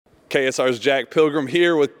KSR's Jack Pilgrim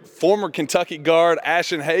here with former Kentucky guard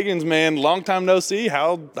Ashton Hagans. Man, long time no see.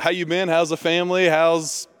 How you been? How's the family?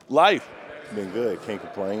 How's life? Been good, can't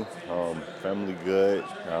complain. Family good.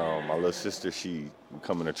 My little sister, she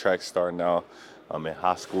becoming a track star now. I'm in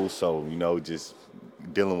high school, so just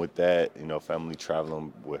dealing with that. Family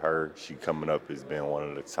traveling with her. She coming up has been one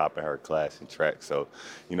of the top in her class in track. So,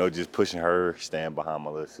 just pushing her, staying behind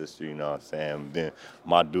my little sister. You know what I'm saying? Then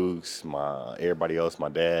my dukes, everybody else, my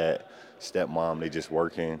dad, stepmom, they just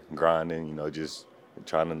working, grinding. Just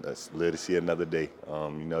trying to live to see another day.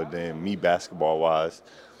 Then me basketball wise.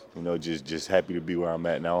 Just happy to be where I'm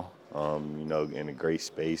at now. In a great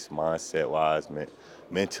space, mindset-wise,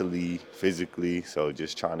 mentally, physically. So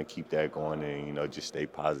just trying to keep that going and, just stay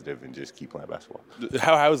positive and just keep playing basketball.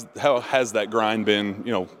 How has that grind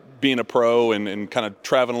been, being a pro and kind of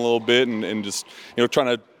traveling a little bit and just,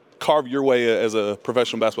 trying to carve your way as a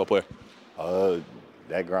professional basketball player?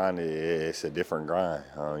 That grind it's a different grind.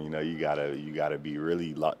 You gotta be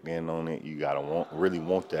really locked in on it. You gotta really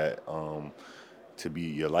want that. To be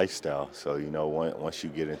your lifestyle. So, once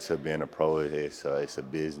you get into being a pro, it's a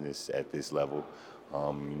business at this level,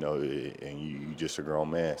 and you just a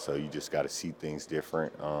grown man. So you just got to see things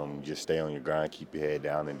different. Just stay on your grind, keep your head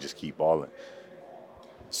down, and just keep balling.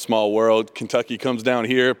 Small world. Kentucky comes down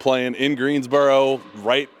here playing in Greensboro,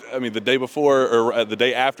 the day before or the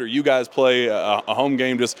day after you guys play a home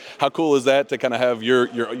game. Just how cool is that to kind of have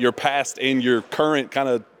your past and your current kind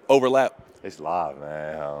of overlap? It's live,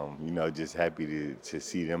 man. Just happy to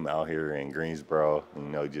see them out here in Greensboro.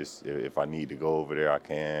 Just if I need to go over there, I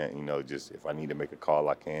can. Just if I need to make a call,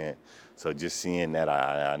 I can. So just seeing that,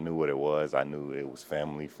 I knew what it was. I knew it was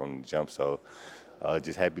family from the jump. So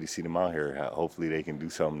just happy to see them out here. Hopefully they can do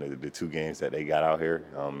something. The two games that they got out here,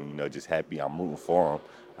 just happy. I'm rooting for them.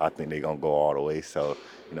 I think they're going to go all the way. So,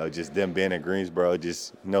 just them being in Greensboro,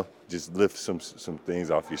 just lift some things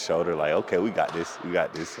off your shoulder. Like, okay, we got this,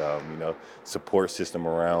 support system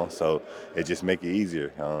around. So it just make it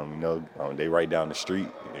easier. They right down the street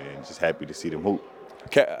and just happy to see them hoop.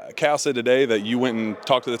 Cal said today that you went and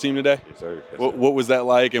talked to the team today? Yes, sir. Yes, sir. What was that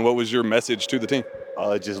like, and what was your message to the team?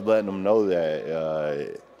 Just letting them know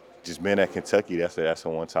that just being at Kentucky, that's a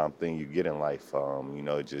one-time thing you get in life.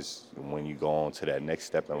 Just when you go on to that next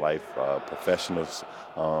step in life, professionals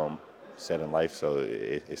set in life, so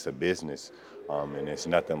it's a business, and it's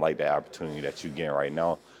nothing like that opportunity that you're getting right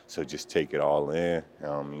now. So just take it all in.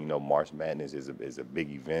 March Madness is a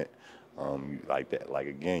big event. Like that,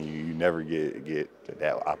 again, you never get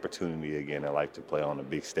that opportunity again in life to play on a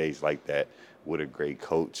big stage like that with a great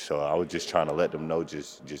coach. So I was just trying to let them know,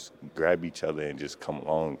 just grab each other and just come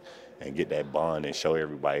along and get that bond and show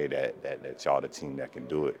everybody that y'all the team that can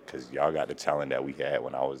do it, because y'all got the talent that we had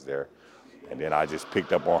when I was there. And then I just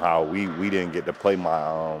picked up on how we didn't get to play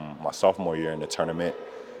my sophomore year in the tournament,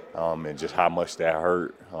 and just how much that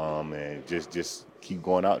hurt, and just keep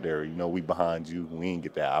going out there. We behind you. We didn't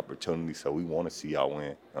get that opportunity, so we want to see y'all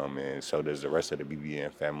win. And so does the rest of the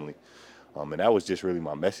BBN family. And that was just really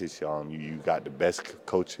my message. You got the best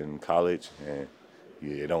coach in college, and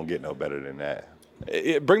it don't get no better than that.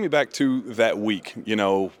 Bring me back to that week.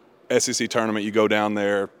 SEC tournament, you go down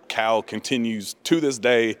there. Cal continues to this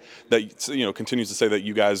day continues to say that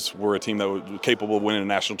you guys were a team that was capable of winning a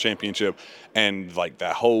national championship, and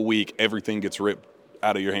that whole week everything gets ripped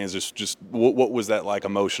out of your hands. Just what was that like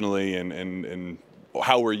emotionally, and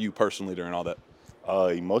how were you personally during all that?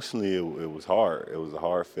 Emotionally, it was hard. It was a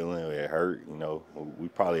hard feeling. It hurt. We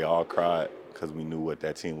probably all cried because we knew what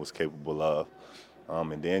that team was capable of.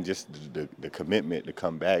 And then just the commitment to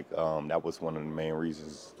come back, that was one of the main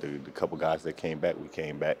reasons. The couple guys that came back, we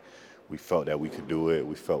came back. We felt that we could do it.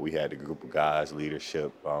 We felt we had the group of guys,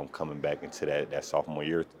 leadership, coming back into that sophomore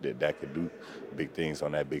year that could do big things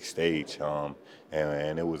on that big stage.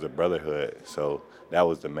 And it was a brotherhood. So that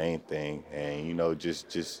was the main thing. And,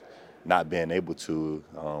 just not being able to,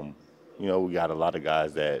 we got a lot of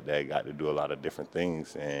guys that got to do a lot of different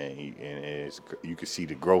things, and you could see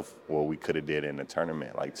the growth what we could have did in the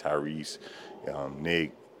tournament, like Tyrese,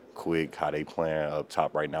 Nick, Quick, how they playing up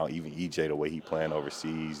top right now, even EJ, the way he playing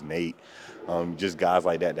overseas, Nate, just guys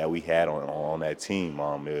like that we had on that team.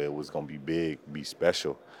 It was going to be big, be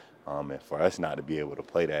special, and for us not to be able to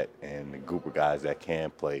play that, and the group of guys that can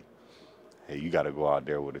play, hey, you got to go out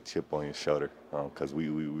there with a chip on your shoulder, because we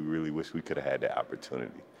really wish we could have had that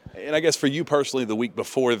opportunity. And I guess for you personally, the week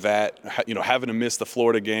before that, having to miss the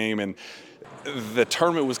Florida game, and the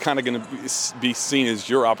tournament was kind of going to be seen as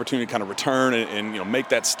your opportunity to kind of return and make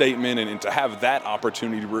that statement, and to have that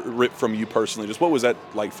opportunity ripped from you personally. Just what was that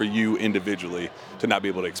like for you individually to not be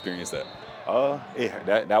able to experience that?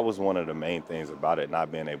 That was one of the main things about it,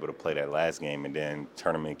 not being able to play that last game and then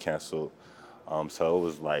tournament canceled. So it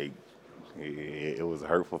was like it was a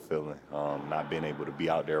hurtful feeling, not being able to be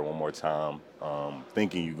out there one more time,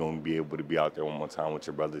 thinking you're going to be able to be out there one more time with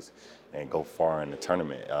your brothers and go far in the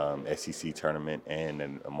tournament, SEC tournament and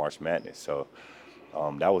then March Madness. So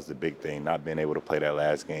that was the big thing, not being able to play that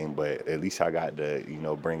last game, but at least I got to,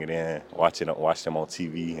 bring it in, watch them on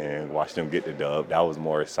TV and watch them get the dub. That was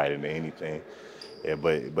more exciting than anything. Yeah,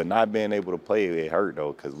 but not being able to play, it hurt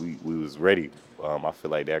though, because we was ready. I feel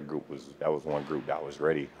like that was one group that was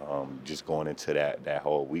ready. Just going into that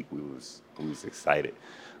whole week, we was excited.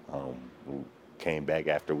 We came back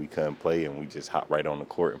after we couldn't play, and we just hopped right on the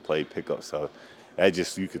court and played pickup. So that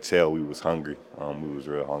just, you could tell we was hungry. We was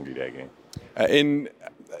real hungry that game. And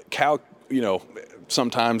Cal,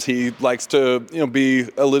 sometimes he likes to,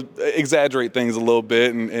 exaggerate things a little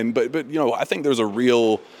bit, but I think there's a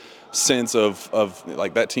real sense of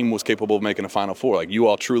like that team was capable of making a Final Four. Like, you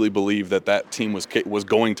all truly believe that team was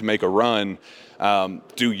going to make a run.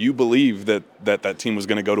 Do you believe that team was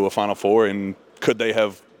going to go to a Final Four, and could they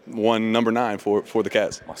have won number 9 for the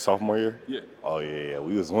Cats? My sophomore year? Yeah. Oh yeah,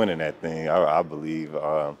 we was winning that thing. I believe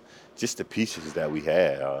just the pieces that we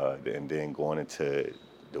had, and then going into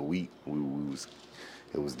the week,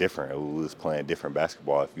 it was different. We was playing different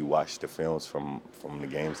basketball. If you watch the films from the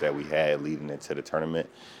games that we had leading into the tournament,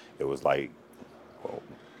 it was like, well,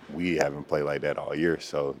 we haven't played like that all year.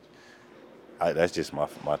 So that's just my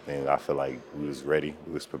thing. I feel like we was ready.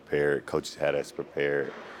 We was prepared. Coaches had us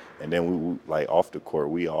prepared. And then we like off the court,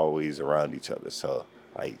 we always around each other. So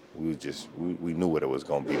like we knew what it was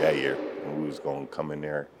going to be that year. And we was going to come in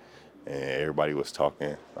there, and everybody was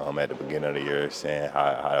talking at the beginning of the year saying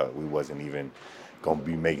how we wasn't even going to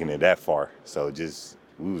be making it that far. So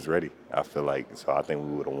we was ready. I feel like, so I think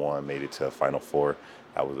we would have won, made it to a Final Four.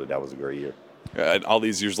 That was a great year. All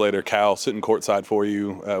these years later, Cal sitting courtside for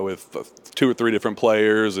you with 2 or 3 different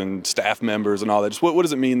players and staff members and all that. Just what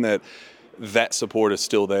does it mean that support is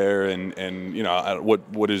still there, and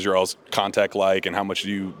what is your all's contact like, and how much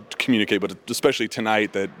do you communicate? But especially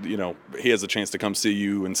tonight, that he has a chance to come see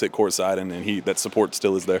you and sit courtside, and that support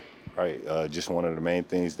still is there. Right. Just one of the main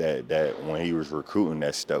things that when he was recruiting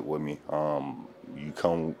that stuck with me.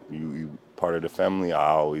 You part of the family. I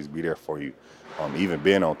always be there for you. Even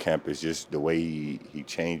being on campus, just the way he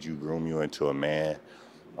changed you, groom you into a man.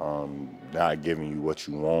 Not giving you what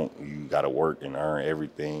you want. You got to work and earn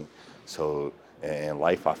everything. So in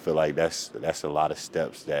life, I feel like that's a lot of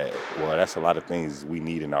steps that's a lot of things we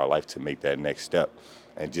need in our life to make that next step.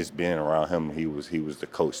 And just being around him, he was the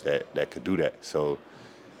coach that could do that. So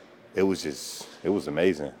it was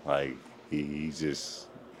amazing. Like he's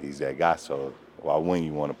that guy. So why wouldn't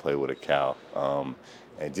you want to play with a Cal?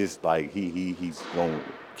 And just like he's gonna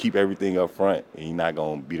keep everything up front, and he's not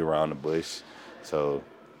gonna beat around the bush. So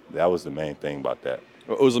that was the main thing about that.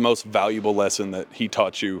 What was the most valuable lesson that he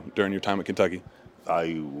taught you during your time at Kentucky?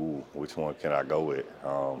 Which one can I go with?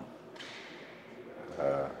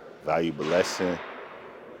 Valuable lesson.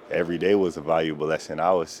 Every day was a valuable lesson.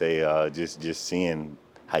 I would say just seeing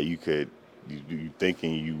how you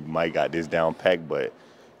thinking you might got this down packed, but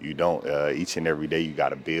you don't. Each and every day you got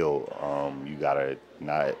to build. You got to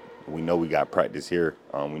not. We know we got practice here.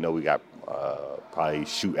 We know we got probably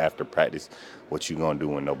shoot after practice. What you gonna do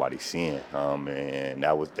when nobody's seeing? And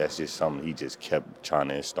that's just something he just kept trying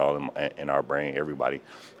to install in our brain, everybody,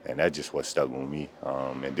 and that's just what stuck with me.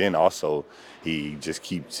 And then also he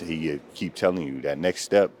keep telling you that next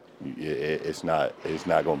step, it's not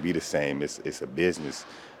gonna be the same. It's a business.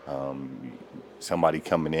 Somebody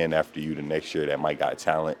coming in after you the next year that might got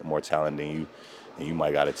more talent than you, and you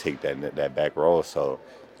might got to take that back role. So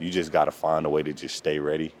you just got to find a way to just stay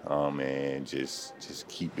ready and just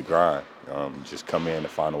keep the grind. Just come in and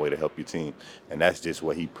find a way to help your team, and that's just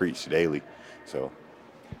what he preached daily. So,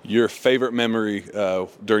 your favorite memory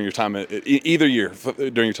during your time at either year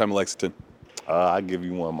during your time at Lexington? I'll give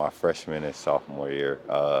you one my freshman and sophomore year.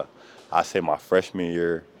 I say my freshman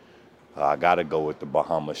year, I got to go with the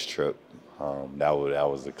Bahamas trip. That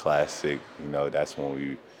was a classic. That's when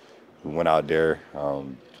we went out there,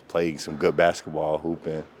 played some good basketball,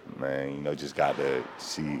 hooping. Man, just got to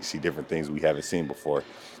see different things we haven't seen before.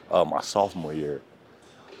 My sophomore year,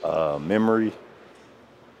 memory.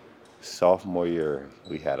 Sophomore year,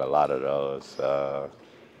 we had a lot of those.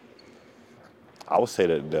 I would say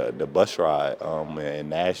the bus ride in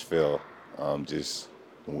Nashville, just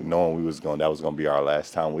knowing that was gonna be our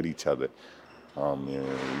last time with each other.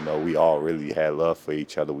 We all really had love for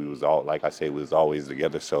each other. We was all, like I say, we was always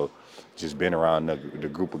together. So just being around the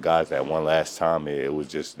group of guys that one last time, that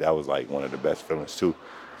was like one of the best feelings too.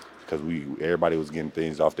 because everybody was getting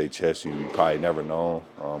things off their chest you probably never known,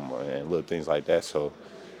 and little things like that. So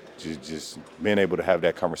just being able to have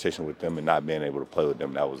that conversation with them and not being able to play with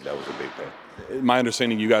them, that was a big thing. My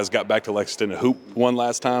understanding, you guys got back to Lexington to hoop one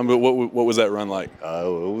last time, but what was that run like?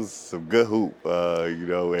 It was some good hoop.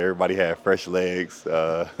 Everybody had fresh legs,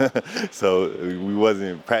 so we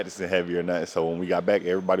wasn't practicing heavy or nothing. So when we got back,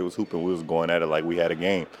 everybody was hooping. We was going at it like we had a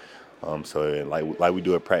game. So like we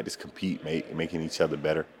do at practice, compete, making each other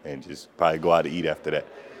better, and just probably go out to eat after that.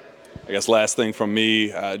 I guess last thing from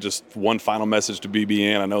me, just one final message to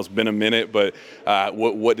BBN. I know it's been a minute, but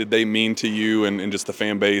what did they mean to you and just the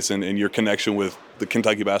fan base and your connection with the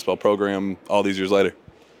Kentucky basketball program all these years later?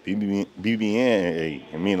 BBN,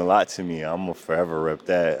 it mean a lot to me. I'm gonna forever rep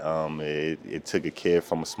that. It took a kid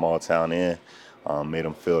from a small town made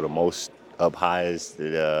him feel the most up highest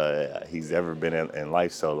that he's ever been in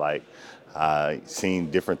life. So seen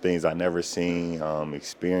different things I never seen,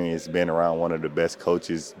 experienced being around one of the best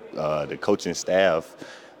coaches, the coaching staff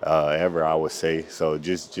ever, I would say. So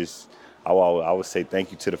I would say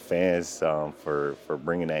thank you to the fans for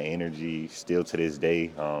bringing that energy still to this day,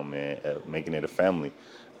 and making it a family.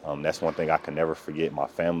 That's one thing I can never forget, my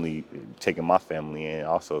family, taking my family in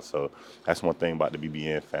also. So that's one thing about the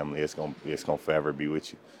BBN family. It's gonna forever be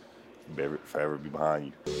with you, forever be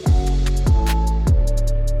behind you.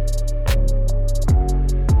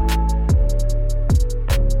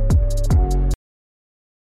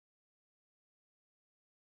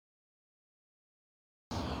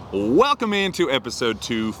 Welcome into episode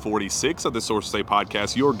 246 of the Source Say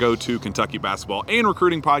Podcast, your go-to Kentucky basketball and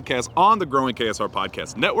recruiting podcast on the growing KSR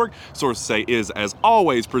Podcast Network. Source Say is, as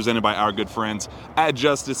always, presented by our good friends at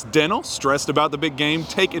Justice Dental. Stressed about the big game?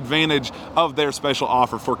 Take advantage of their special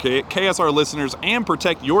offer for KSR listeners and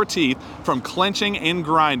protect your teeth from clenching and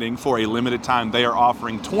grinding for a limited time. They are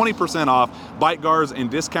offering 20% off bite guards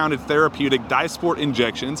and discounted therapeutic Dysport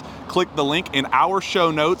injections. Click the link in our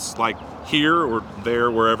show notes, like here or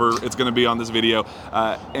there, wherever it's going to be on this video,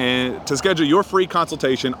 and to schedule your free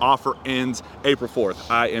consultation. Offer ends April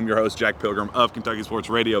 4th. I am your host, Jack Pilgrim of Kentucky Sports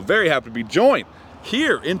Radio. Very happy to be joined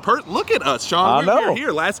here in person. Look at us, Sean. We're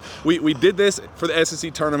here. We did this for the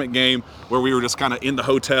SEC tournament game where we were just kind of in the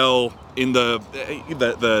hotel, in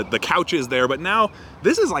the couches there. But now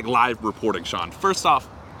this is like live reporting, Sean. First off,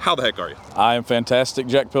 how the heck are you? I am fantastic,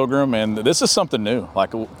 Jack Pilgrim, and this is something new.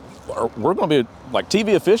 We're going to be like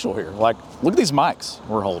TV official here. Look at these mics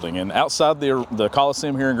we're holding. And outside the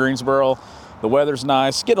Coliseum here in Greensboro, the weather's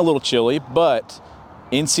nice, getting a little chilly, but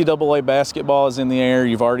NCAA basketball is in the air.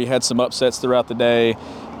 You've already had some upsets throughout the day.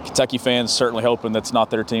 Kentucky fans certainly hoping that's not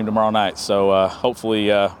their team tomorrow night. So hopefully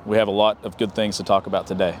we have a lot of good things to talk about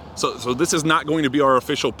today. So this is not going to be our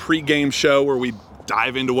official pregame show where we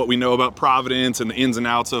dive into what we know about Providence and the ins and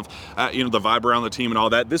outs of the vibe around the team and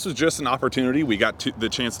all that. This was just an opportunity. We got the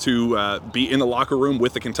chance to be in the locker room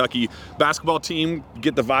with the Kentucky basketball team,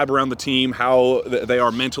 get the vibe around the team, how they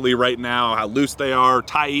are mentally right now, how loose they are,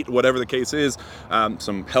 tight, whatever the case is.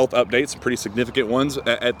 Some health updates, some pretty significant ones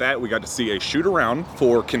at that. We got to see a shoot around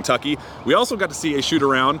for Kentucky. We also got to see a shoot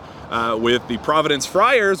around with the Providence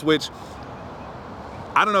Friars, which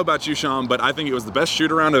I don't know about you, Sean, but I think it was the best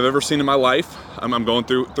shoot-around I've ever seen in my life. I'm going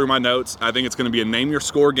through my notes. I think it's going to be a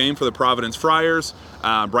name-your-score game for the Providence Friars.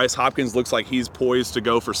 Bryce Hopkins looks like he's poised to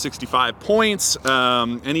go for 65 points.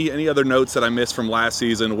 Any other notes that I missed from last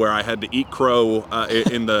season where I had to eat crow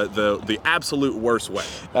in the absolute worst way?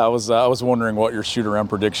 I was wondering what your shoot-around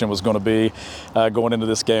prediction was going to be going into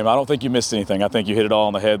this game. I don't think you missed anything. I think you hit it all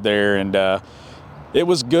on the head there, and it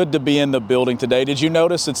was good to be in the building today. Did you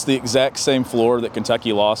notice it's the exact same floor that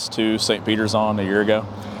Kentucky lost to St. Peter's on a year ago?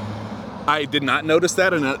 I did not notice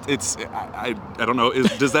that, and I don't know.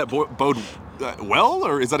 Does that bode well,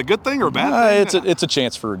 or is that a good thing or a bad thing? It's a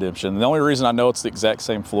chance for redemption. The only reason I know it's the exact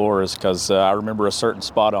same floor is because I remember a certain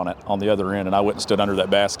spot on it on the other end, and I went and stood under that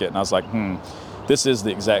basket, and I was like, this is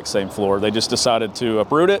the exact same floor. They just decided to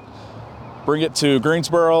uproot it, bring it to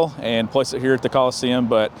Greensboro, and place it here at the Coliseum,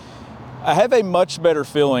 but I have a much better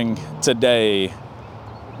feeling today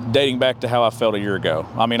dating back to how I felt a year ago.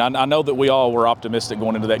 I mean, I know that we all were optimistic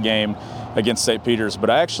going into that game against St. Peter's,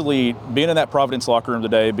 but actually being in that Providence locker room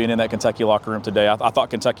today, being in that Kentucky locker room today, I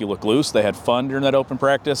thought Kentucky looked loose. They had fun during that open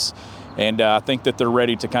practice, and I think that they're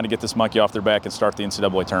ready to kind of get this monkey off their back and start the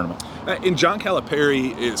NCAA tournament. In John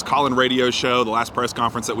Calipari's call-in radio show, the last press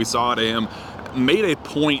conference that we saw at him, made a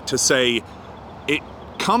point to say it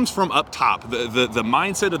comes from up top, the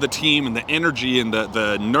mindset of the team and the energy and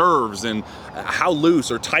the nerves and how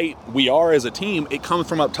loose or tight we are as a team. It comes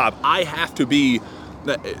from up top. I have to be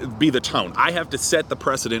be the tone. I have to set the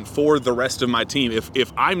precedent for the rest of my team.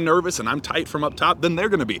 If I'm nervous and I'm tight from up top, then they're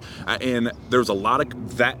going to be. And there's a lot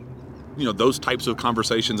of that, those types of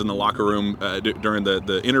conversations in the locker room during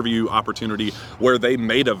the interview opportunity where they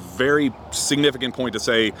made a very significant point to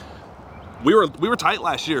say, we were tight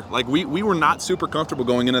last year. Like we were not super comfortable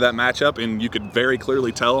going into that matchup, and you could very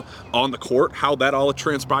clearly tell on the court how that all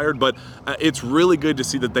transpired. But it's really good to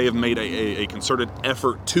see that they have made a concerted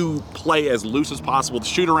effort to play as loose as possible. The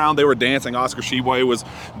shoot around, they were dancing. Oscar Sheboy was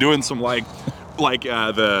doing some the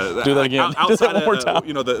do that again. Outside do that one more time.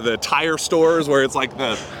 The tire stores where it's like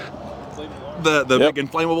the big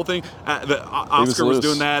inflammable thing. Oscar was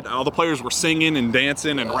doing that. All the players were singing and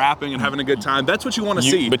dancing and rapping and having a good time. That's what you want to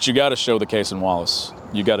see. But you got to show the case in Wallace.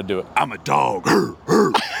 You got to do it. I'm a dog.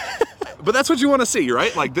 But that's what you want to see,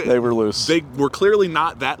 right? Like they were loose. They were clearly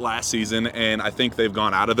not that last season, and I think they've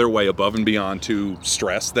gone out of their way above and beyond to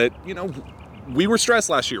stress that, we were stressed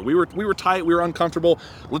last year. We were tight. We were uncomfortable.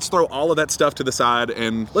 Let's throw all of that stuff to the side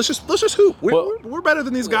and let's just hoop. We're better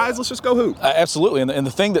than these guys. Let's just go hoop. Absolutely. And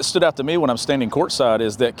the thing that stood out to me when I'm standing courtside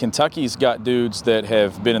is that Kentucky's got dudes that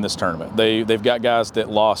have been in this tournament. They've got guys that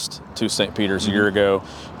lost to St. Peter's a year ago.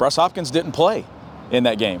 Bryce Hopkins didn't play in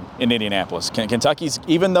that game in Indianapolis. Kentucky's,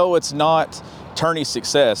 even though it's not tourney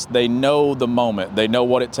success, they know the moment. They know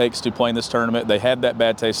what it takes to play in this tournament. They had that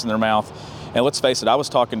bad taste in their mouth. And let's face it, I was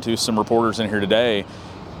talking to some reporters in here today.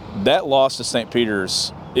 That loss to St.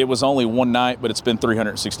 Peter's, it was only one night, but it's been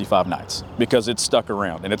 365 nights because it's stuck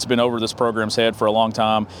around. And it's been over this program's head for a long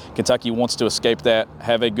time. Kentucky wants to escape that,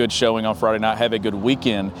 have a good showing on Friday night, have a good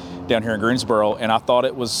weekend down here in Greensboro. And I thought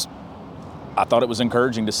it was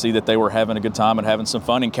encouraging to see that they were having a good time and having some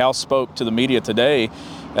fun. And Cal spoke to the media today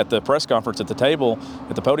at the press conference at the table,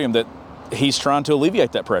 at the podium, that he's trying to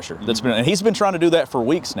alleviate that pressure and he's been trying to do that for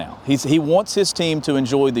weeks now. He wants his team to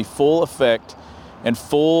enjoy the full effect and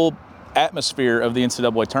full atmosphere of the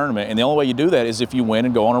NCAA tournament, and the only way you do that is if you win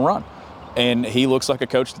and go on a run. And he looks like a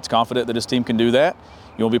coach that's confident that his team can do that.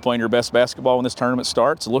 You will be playing your best basketball when this tournament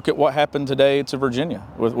starts. Look at what happened today to Virginia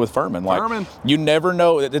with Furman. You never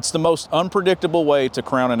know. It's the most unpredictable way to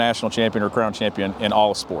crown a national champion or crown champion in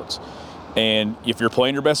all of sports. And if you're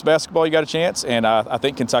playing your best basketball, you got a chance. And I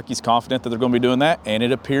think Kentucky's confident that they're going to be doing that. And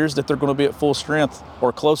it appears that they're going to be at full strength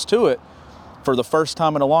or close to it for the first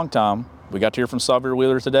time in a long time. We got to hear from Xavier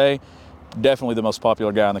Wheeler today. Definitely the most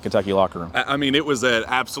popular guy in the Kentucky locker room. I mean, it was an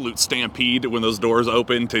absolute stampede when those doors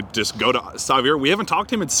opened to just go to Xavier. We haven't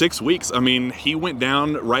talked to him in 6 weeks. I mean, he went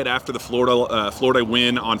down right after the Florida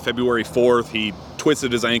win on February 4th. He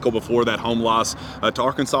twisted his ankle before that home loss to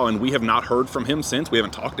Arkansas, and we have not heard from him since. We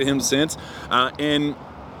haven't talked to him since. And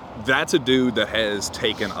that's a dude that has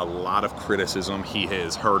taken a lot of criticism. He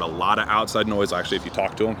has heard a lot of outside noise. Actually, if you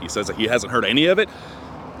talk to him, he says that he hasn't heard any of it.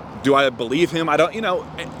 Do I believe him? I don't,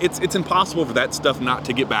 it's impossible for that stuff not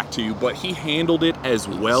to get back to you, but he handled it as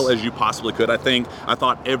well as you possibly could. I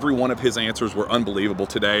thought every one of his answers were unbelievable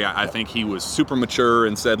today. I think he was super mature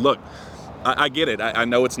and said, look, I get it. I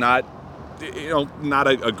know it's not, not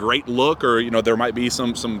a great look, or, there might be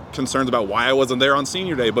some concerns about why I wasn't there on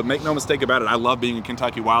senior day, but make no mistake about it. I love being a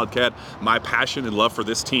Kentucky Wildcat. My passion and love for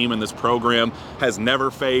this team and this program has never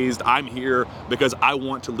phased. I'm here because I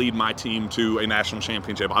want to lead my team to a national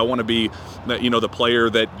championship. I want to be the player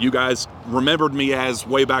that you guys remembered me as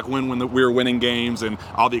way back when we were winning games, and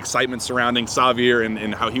all the excitement surrounding Xavier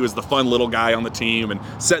and how he was the fun little guy on the team and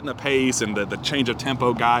setting the pace and the change of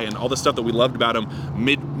tempo guy and all the stuff that we loved about him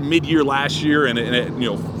mid-year last year and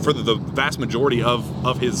for the vast majority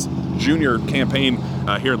of his junior campaign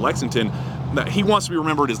here in Lexington. He wants to be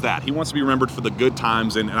remembered as that. He wants to be remembered for the good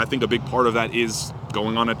times, and I think a big part of that is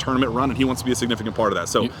going on a tournament run, and he wants to be a significant part of that.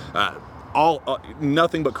 So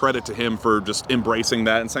nothing but credit to him for just embracing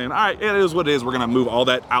that and saying, all right, it is what it is. We're going to move all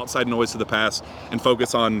that outside noise to the past and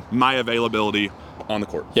focus on my availability on the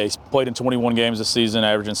court. Yeah, he's played in 21 games this season,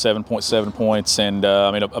 averaging 7.7 points. And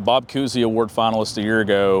a Bob Cousy Award finalist a year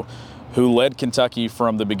ago who led Kentucky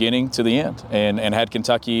from the beginning to the end and had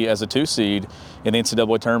Kentucky as a 2 seed in the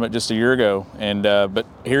NCAA tournament just a year ago. And but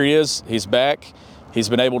here he is. He's back. He's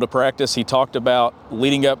been able to practice. He talked about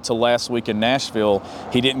leading up to last week in Nashville,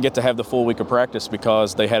 he didn't get to have the full week of practice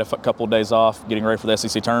because they had a couple of days off getting ready for the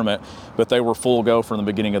SEC tournament, but they were full go from the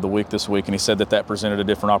beginning of the week this week, and he said that presented a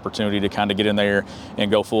different opportunity to kind of get in there and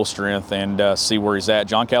go full strength and see where he's at.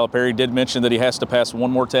 John Calipari did mention that he has to pass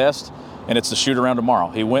one more test, and it's the shoot-around tomorrow.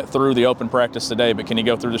 He went through the open practice today, but can he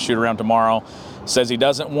go through the shoot-around tomorrow? Says he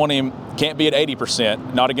doesn't want him, can't be at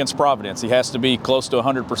 80%, not against Providence. He has to be close to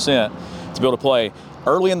 100% to be able to play.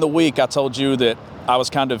 early in the week, I told you that I was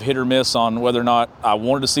kind of hit or miss on whether or not I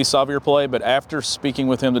wanted to see Xavier play, but after speaking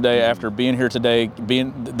with him today, after being here today,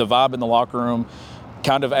 being the vibe in the locker room,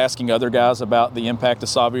 kind of asking other guys about the impact of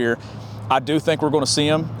Xavier, I do think we're going to see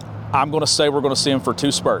him. I'm going to say we're going to see him for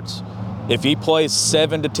 2 spurts. If he plays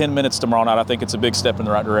 7 to 10 minutes tomorrow night, I think it's a big step in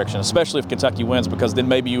the right direction, especially if Kentucky wins, because then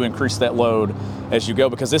maybe you increase that load as you go,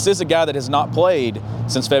 because this is a guy that has not played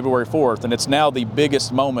since February 4th, and it's now the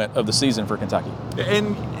biggest moment of the season for Kentucky.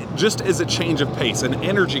 And just as a change of pace, an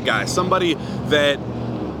energy guy, somebody that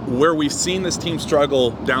where we've seen this team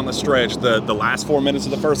struggle down the stretch, the last 4 minutes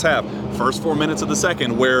of the first half, first 4 minutes of the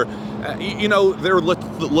second, where, they're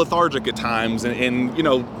lethargic at times and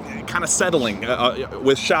kind of settling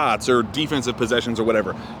with shots or defensive possessions or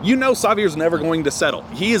whatever. Xavier's never going to settle.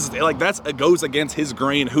 He is it goes against his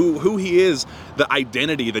grain, who he is, the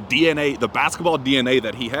identity, the DNA, the basketball DNA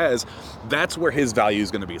that he has. That's where his value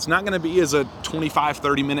is going to be. It's not going to be as a 25,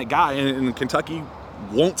 30-minute guy, and Kentucky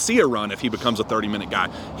won't see a run if he becomes a 30-minute guy.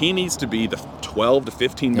 He needs to be the 12 to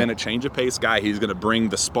 15-minute change of pace guy. He's going to bring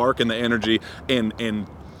the spark and the energy and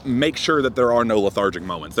make sure that there are no lethargic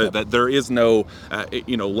moments, that there is no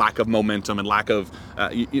lack of momentum and lack of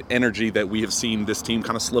energy that we have seen this team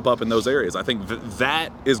kind of slip up in those areas. I think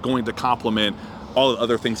that is going to complement all the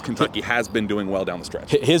other things Kentucky has been doing well down the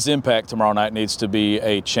stretch. His impact tomorrow night needs to be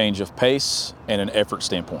a change of pace and an effort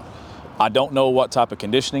standpoint. I don't know what type of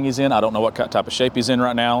conditioning he's in. I don't know what type of shape he's in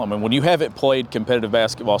right now. I mean, when you haven't played competitive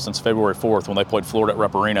basketball since February 4th when they played Florida at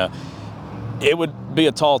Rupp Arena, it would be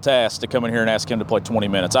a tall task to come in here and ask him to play 20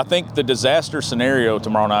 minutes. I think the disaster scenario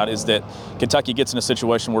tomorrow night is that Kentucky gets in a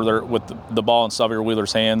situation where they're with the ball in Xavier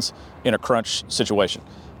Wheeler's hands in a crunch situation.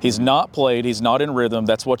 He's not played. He's not in rhythm.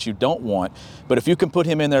 That's what you don't want. But if you can put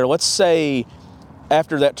him in there, let's say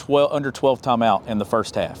after that under 12 timeout in the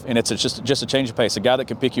first half, and it's just a change of pace, a guy that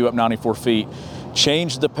can pick you up 94 feet,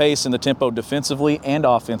 change the pace and the tempo defensively and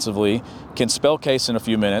offensively, can spell Case in a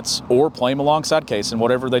few minutes or play him alongside Case in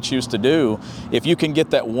whatever they choose to do. If you can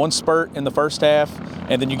get that one spurt in the first half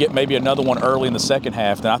and then you get maybe another one early in the second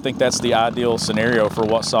half, then I think that's the ideal scenario for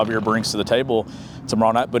what Xavier brings to the table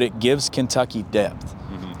tomorrow night. But it gives Kentucky depth.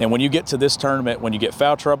 And when you get to this tournament, when you get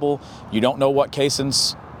foul trouble, you don't know what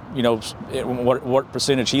Cason's what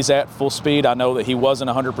percentage he's at full speed. I know that he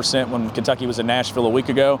wasn't 100% when Kentucky was in Nashville a week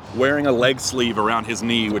ago. Wearing a leg sleeve around his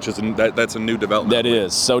knee, which is that's a new development. That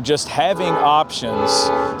is. So just having options.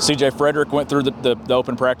 CJ Frederick went through the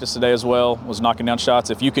open practice today as well, was knocking down shots.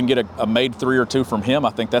 If you can get a made 3 or 2 from him, I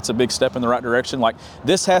think that's a big step in the right direction. Like,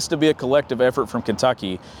 this has to be a collective effort from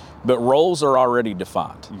Kentucky, but roles are already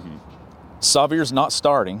defined. Xavier's not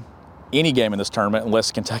starting any game in this tournament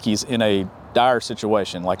unless Kentucky's in a dire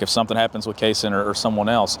situation, like if something happens with Kaysen or someone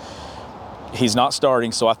else. He's not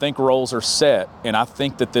starting, so I think roles are set, and I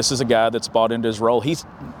think that this is a guy that's bought into his role.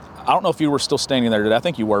 I don't know if you were still standing there today. I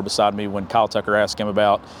think you were beside me when Kyle Tucker asked him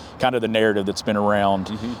about kind of the narrative that's been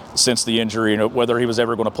around since the injury, whether he was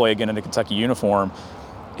ever going to play again in a Kentucky uniform.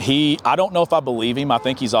 I don't know if I believe him. I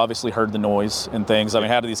think he's obviously heard the noise and things. I mean,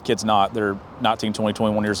 how do these kids not? They're 19, 20,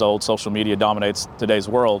 21 years old. Social media dominates today's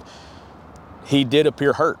world. He did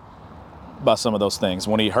appear hurt by some of those things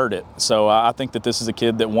when he heard it. So I think that this is a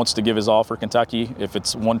kid that wants to give his all for Kentucky. If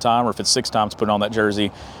it's 1 time or if it's 6 times put on that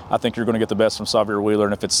jersey, I think you're going to get the best from Xavier Wheeler.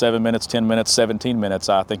 And if it's 7 minutes, 10 minutes, 17 minutes,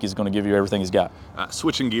 I think he's going to give you everything he's got.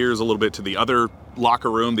 Switching gears a little bit to the other locker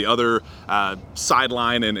room, the other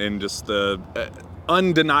sideline, and just the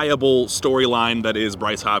undeniable storyline that is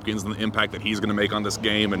Bryce Hopkins and the impact that he's going to make on this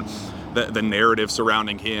game and the narrative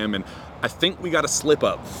surrounding him. And I think we got a slip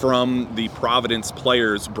up from the Providence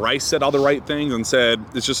players. Bryce said all the right things and said,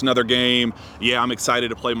 it's just another game. Yeah, I'm excited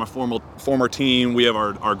to play my former team. We have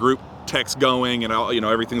our group text going, and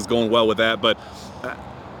everything's going well with that. But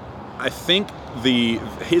I think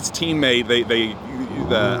his teammate,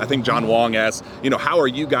 I think John Wong asked, how are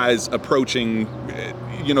you guys approaching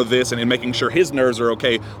this and making sure his nerves are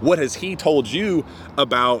okay? What has he told you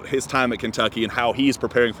about his time at Kentucky and how he's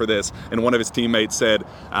preparing for this? And one of his teammates said,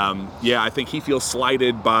 I think he feels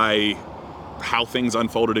slighted by how things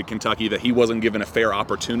unfolded at Kentucky, that he wasn't given a fair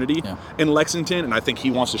opportunity in Lexington, and I think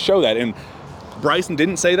he wants to show that. And Bryson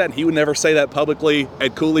didn't say that, and he would never say that publicly.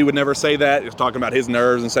 Ed Cooley would never say that. He was talking about his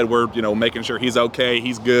nerves and said we're making sure he's okay,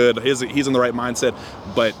 he's good, he's in the right mindset.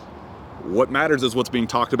 But what matters is what's being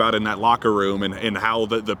talked about in that locker room and how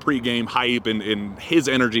the pregame hype and his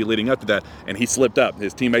energy leading up to that. And he slipped up.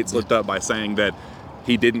 His teammate slipped up by saying that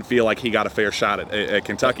he didn't feel like he got a fair shot at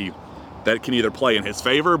Kentucky. That can either play in his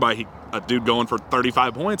favor by a dude going for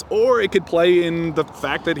 35 points, or it could play in the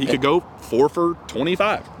fact that he could go 4 for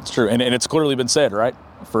 25. It's true, and it's clearly been said, right?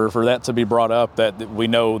 for that to be brought up, that we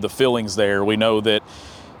know the feelings there. We know that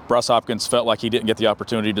Bryce Hopkins felt like he didn't get the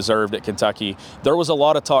opportunity he deserved at Kentucky. There was a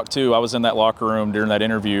lot of talk, too. I was in that locker room during that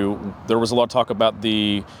interview. There was a lot of talk about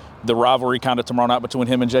the rivalry kind of tomorrow night between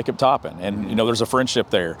him and Jacob Toppin. And, you know, there's a friendship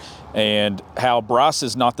there. And how Bryce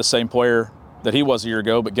is not the same player that he was a year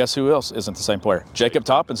ago, but guess who else isn't the same player? Jacob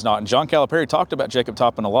Toppin's not. And John Calipari talked about Jacob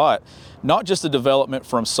Toppin a lot. Not just the development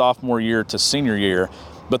from sophomore year to senior year,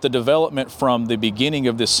 but the development from the beginning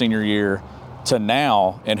of this senior year to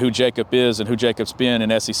now, and who Jacob is and who Jacob's been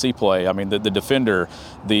in SEC play. I mean, the defender,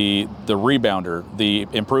 the rebounder, the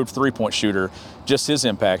improved three-point shooter, just his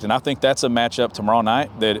impact. And I think that's a matchup tomorrow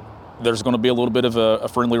night that there's going to be a little bit of a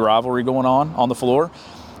friendly rivalry going on the floor.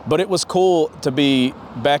 But it was cool to be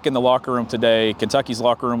back in the locker room today. Kentucky's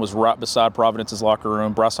locker room was right beside Providence's locker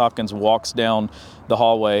room. Bryce Hopkins walks down the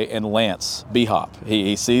hallway, and Lance, B-Hop,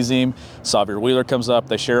 he sees him. Xavier Wheeler comes up.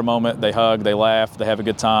 They share a moment. They hug. They laugh. They have a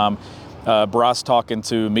good time. Bryce talking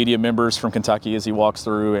to media members from Kentucky as he walks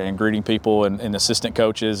through and greeting people and assistant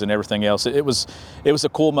coaches and everything else. It was a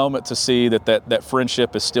cool moment to see that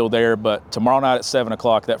friendship is still there. But tomorrow night at 7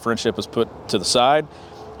 o'clock, that friendship is put to the side.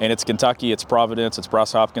 And it's Kentucky, it's Providence, it's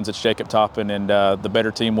Bryce Hopkins, it's Jacob Toppin, and the better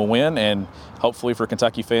team will win. And hopefully for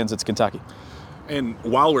Kentucky fans, it's Kentucky. And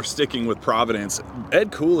while we're sticking with Providence,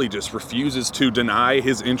 Ed Cooley just refuses to deny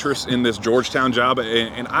his interest in this Georgetown job.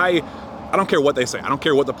 And I don't care what they say. I don't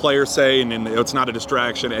care what the players say, and it's not a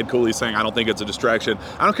distraction. Ed Cooley's saying, I don't think it's a distraction.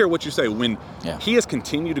 I don't care what you say. When he has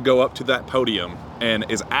continued to go up to that podium and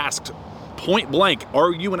is asked point blank,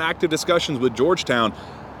 are you in active discussions with Georgetown?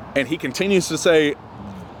 And he continues to say,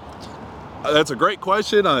 that's a great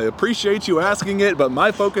question. I appreciate you asking it, but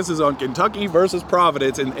my focus is on Kentucky versus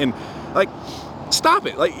Providence. And like, stop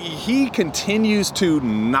it. Like, he continues to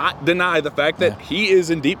not deny the fact that he is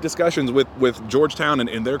in deep discussions with Georgetown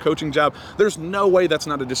and their coaching job. There's no way that's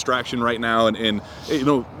not a distraction right now. And you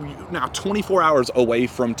know, now 24 hours away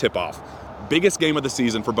from tip-off, biggest game of the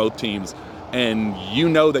season for both teams. And you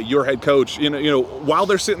know that your head coach, you know, while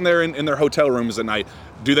they're sitting there in their hotel rooms at night,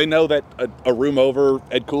 do they know that a room over,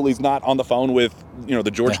 Ed Cooley's not on the phone with, you know,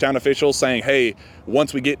 the Georgetown officials saying, hey,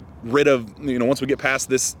 once we get past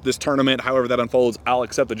this tournament, however that unfolds, I'll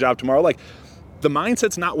accept the job tomorrow? Like, the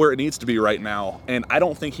mindset's not where it needs to be right now. And I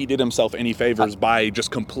don't think he did himself any favors by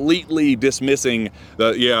just completely dismissing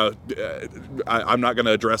I'm not going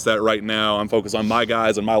to address that right now. I'm focused on my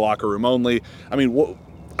guys and my locker room only. I mean,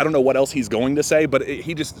 I don't know what else he's going to say, but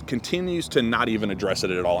he just continues to not even address it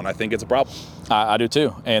at all, and I think it's a problem. I do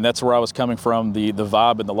too, and that's where I was coming from, the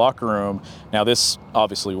vibe in the locker room. Now, this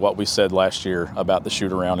obviously what we said last year about the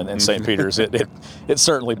shoot-around in St. Peter's, it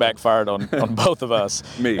certainly backfired on both of us.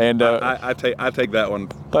 Me, and I take that one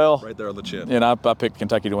right there on the chin. And I picked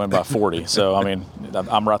Kentucky to win by 40, so, I mean,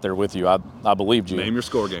 I'm right there with you. I believed you. Name your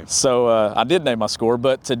score game. So I did name my score,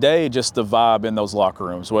 but today, just the vibe in those locker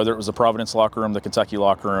rooms, whether it was the Providence locker room, the Kentucky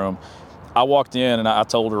locker room, I walked in and I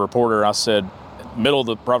told a reporter, I said, middle of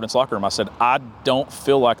the Providence locker room, I said, I don't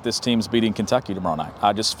feel like this team's beating Kentucky tomorrow night.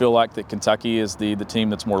 I just feel like that Kentucky is the team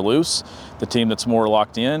that's more loose, the team that's more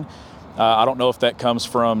locked in. I don't know if that comes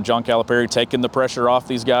from John Calipari taking the pressure off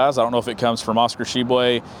these guys. I don't know if it comes from Oscar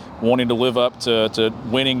Tshiebwe wanting to live up to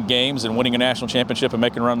winning games and winning a national championship and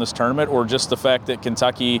making a run this tournament, or just the fact that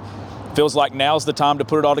Kentucky feels like now's the time to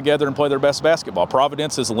put it all together and play their best basketball.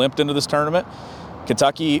 Providence has limped into this tournament.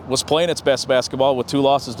 Kentucky was playing its best basketball with 2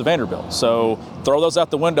 losses to Vanderbilt. So throw those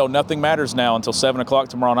out the window. Nothing matters now until 7 o'clock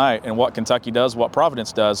tomorrow night, and what Kentucky does, what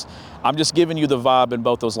Providence does. I'm just giving you the vibe in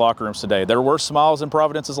both those locker rooms today. There were smiles in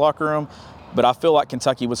Providence's locker room, but I feel like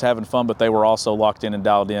Kentucky was having fun, but they were also locked in and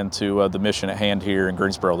dialed into the mission at hand here in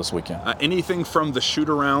Greensboro this weekend. Anything from the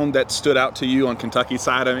shoot-around that stood out to you on Kentucky's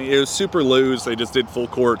side? I mean, it was super loose. They just did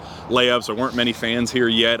full-court layups. There weren't many fans here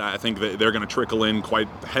yet. I think that they're going to trickle in quite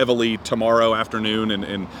heavily tomorrow afternoon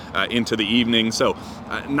and into the evening. So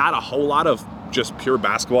not a whole lot of just pure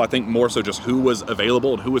basketball. I think more so just who was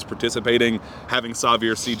available and who was participating, having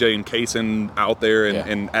Xavier, CJ, and Kaysen out there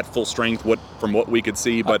and at full strength from what we could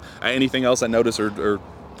see. But anything else I noticed or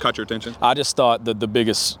caught your attention? I just thought that the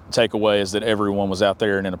biggest takeaway is that everyone was out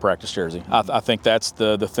there and in a practice jersey. I think that's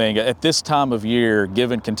the thing. At this time of year,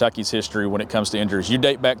 given Kentucky's history when it comes to injuries, you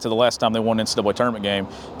date back to the last time they won an NCAA tournament game,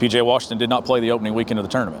 P.J. Washington did not play the opening weekend of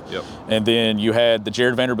the tournament. Yep. And then you had the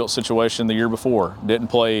Jared Vanderbilt situation the year before, didn't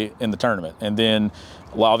play in the tournament. And then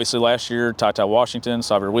obviously last year, Ty Washington,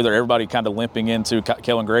 Xavier Wheeler, everybody kind of limping into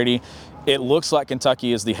Kellen Grady. It looks like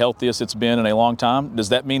Kentucky is the healthiest it's been in a long time. Does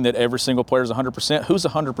that mean that every single player is 100%? Who's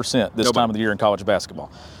 100% this time of the year in college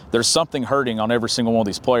basketball? There's something hurting on every single one of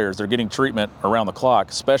these players. They're getting treatment around the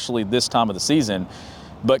clock, especially this time of the season.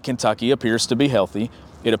 But Kentucky appears to be healthy.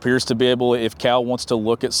 It appears to be able, if Cal wants to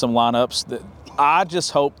look at some lineups, that I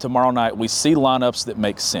just hope tomorrow night we see lineups that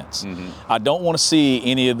make sense. I don't want to see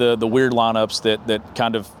any of the weird lineups that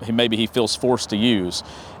kind of maybe he feels forced to use.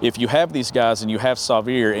 If you have these guys and you have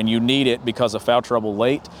Xavier and you need it because of foul trouble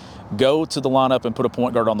late, go to the lineup and put a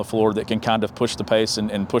point guard on the floor that can kind of push the pace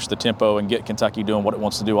and push the tempo and get Kentucky doing what it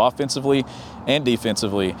wants to do offensively and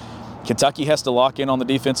defensively. Kentucky has to lock in on the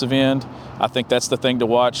defensive end. I think that's the thing to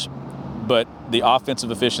watch. But the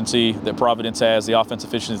offensive efficiency that Providence has, the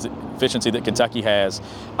offensive efficiency that Kentucky has,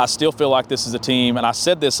 I still feel like this is a team, and I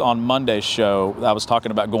said this on Monday's show, I was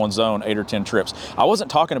talking about going zone 8 or 10 trips. I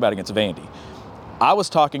wasn't talking about against Vandy. I was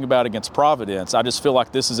talking about against Providence. I just feel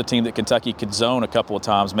like this is a team that Kentucky could zone a couple of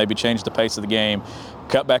times, maybe change the pace of the game,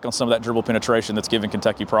 cut back on some of that dribble penetration that's giving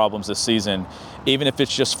Kentucky problems this season, even if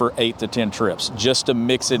it's just for 8 to 10 trips, just to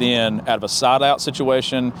mix it in out of a side-out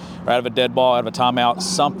situation, or out of a dead ball, out of a timeout,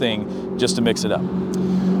 something just to mix it up.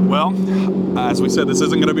 Well, as we said, this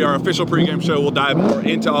isn't going to be our official pregame show. We'll dive more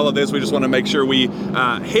into all of this. We just want to make sure we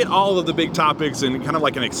hit all of the big topics and kind of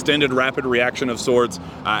like an extended rapid reaction of sorts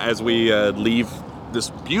as we leave this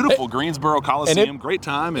beautiful Greensboro Coliseum. Great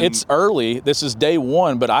time. And it's early. This is day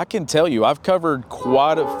one, but I can tell you I've covered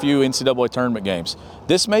quite a few NCAA tournament games.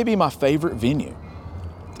 This may be my favorite venue.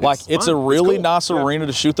 It's a really nice arena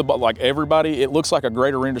to shoot the ball. Like everybody, it looks like a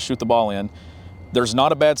great arena to shoot the ball in. There's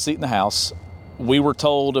not a bad seat in the house. We were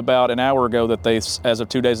told about an hour ago that as of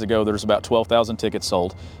 2 days ago, there's about 12,000 tickets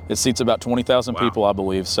sold. It seats about 20,000 people, I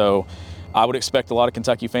believe. So I would expect a lot of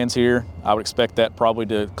Kentucky fans here. I would expect that probably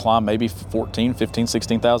to climb maybe 14, 15,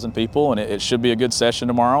 16,000 people, and it should be a good session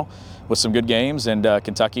tomorrow with some good games, and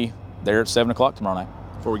Kentucky there at 7 o'clock tomorrow night.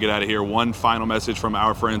 Before we get out of here, one final message from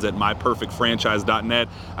our friends at myperfectfranchise.net.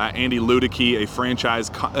 Andy Ludicky, a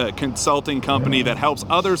franchise consulting company that helps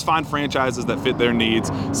others find franchises that fit their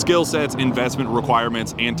needs, skill sets, investment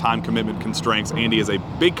requirements, and time commitment constraints. Andy is a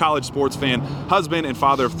big college sports fan, husband and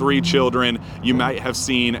father of 3 children. You might have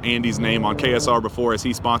seen Andy's name on KSR before as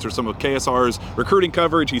he sponsors some of KSR's recruiting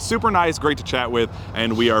coverage. He's super nice, great to chat with,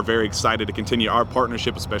 and we are very excited to continue our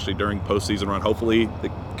partnership, especially during postseason run. Hopefully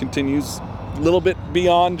it continues a little bit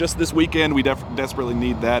beyond just this weekend. We desperately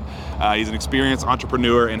need that. He's an experienced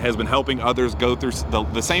entrepreneur and has been helping others go through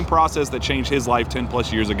the same process that changed his life 10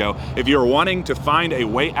 plus years ago. If you're wanting to find a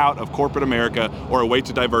way out of corporate America or a way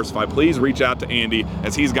to diversify, please reach out to Andy,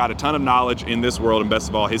 as he's got a ton of knowledge in this world, and best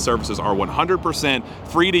of all, his services are 100%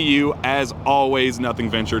 free to you. As always, nothing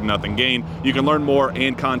ventured, nothing gained. You can learn more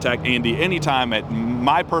and contact Andy anytime at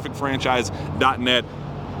myperfectfranchise.net.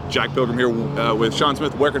 Jack Pilgrim here with Sean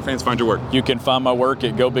Smith. Where can fans find your work? You can find my work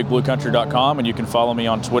at gobigbluecountry.com, and you can follow me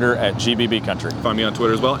on Twitter at GBBCountry. Find me on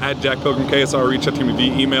Twitter as well, at Jack Pilgrim KSR. Reach out to me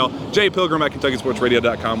via email, jpilgrim at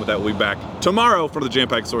KentuckySportsRadio.com. With that, we'll be back tomorrow for the Jam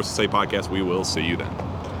Packed Sources Say podcast. We will see you then.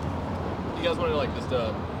 You guys want to just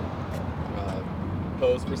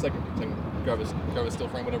pose for a second? Grab a still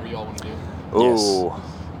frame, whatever you all want to do. Ooh. Yes.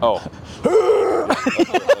 Oh.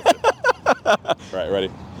 Right,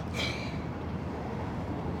 ready?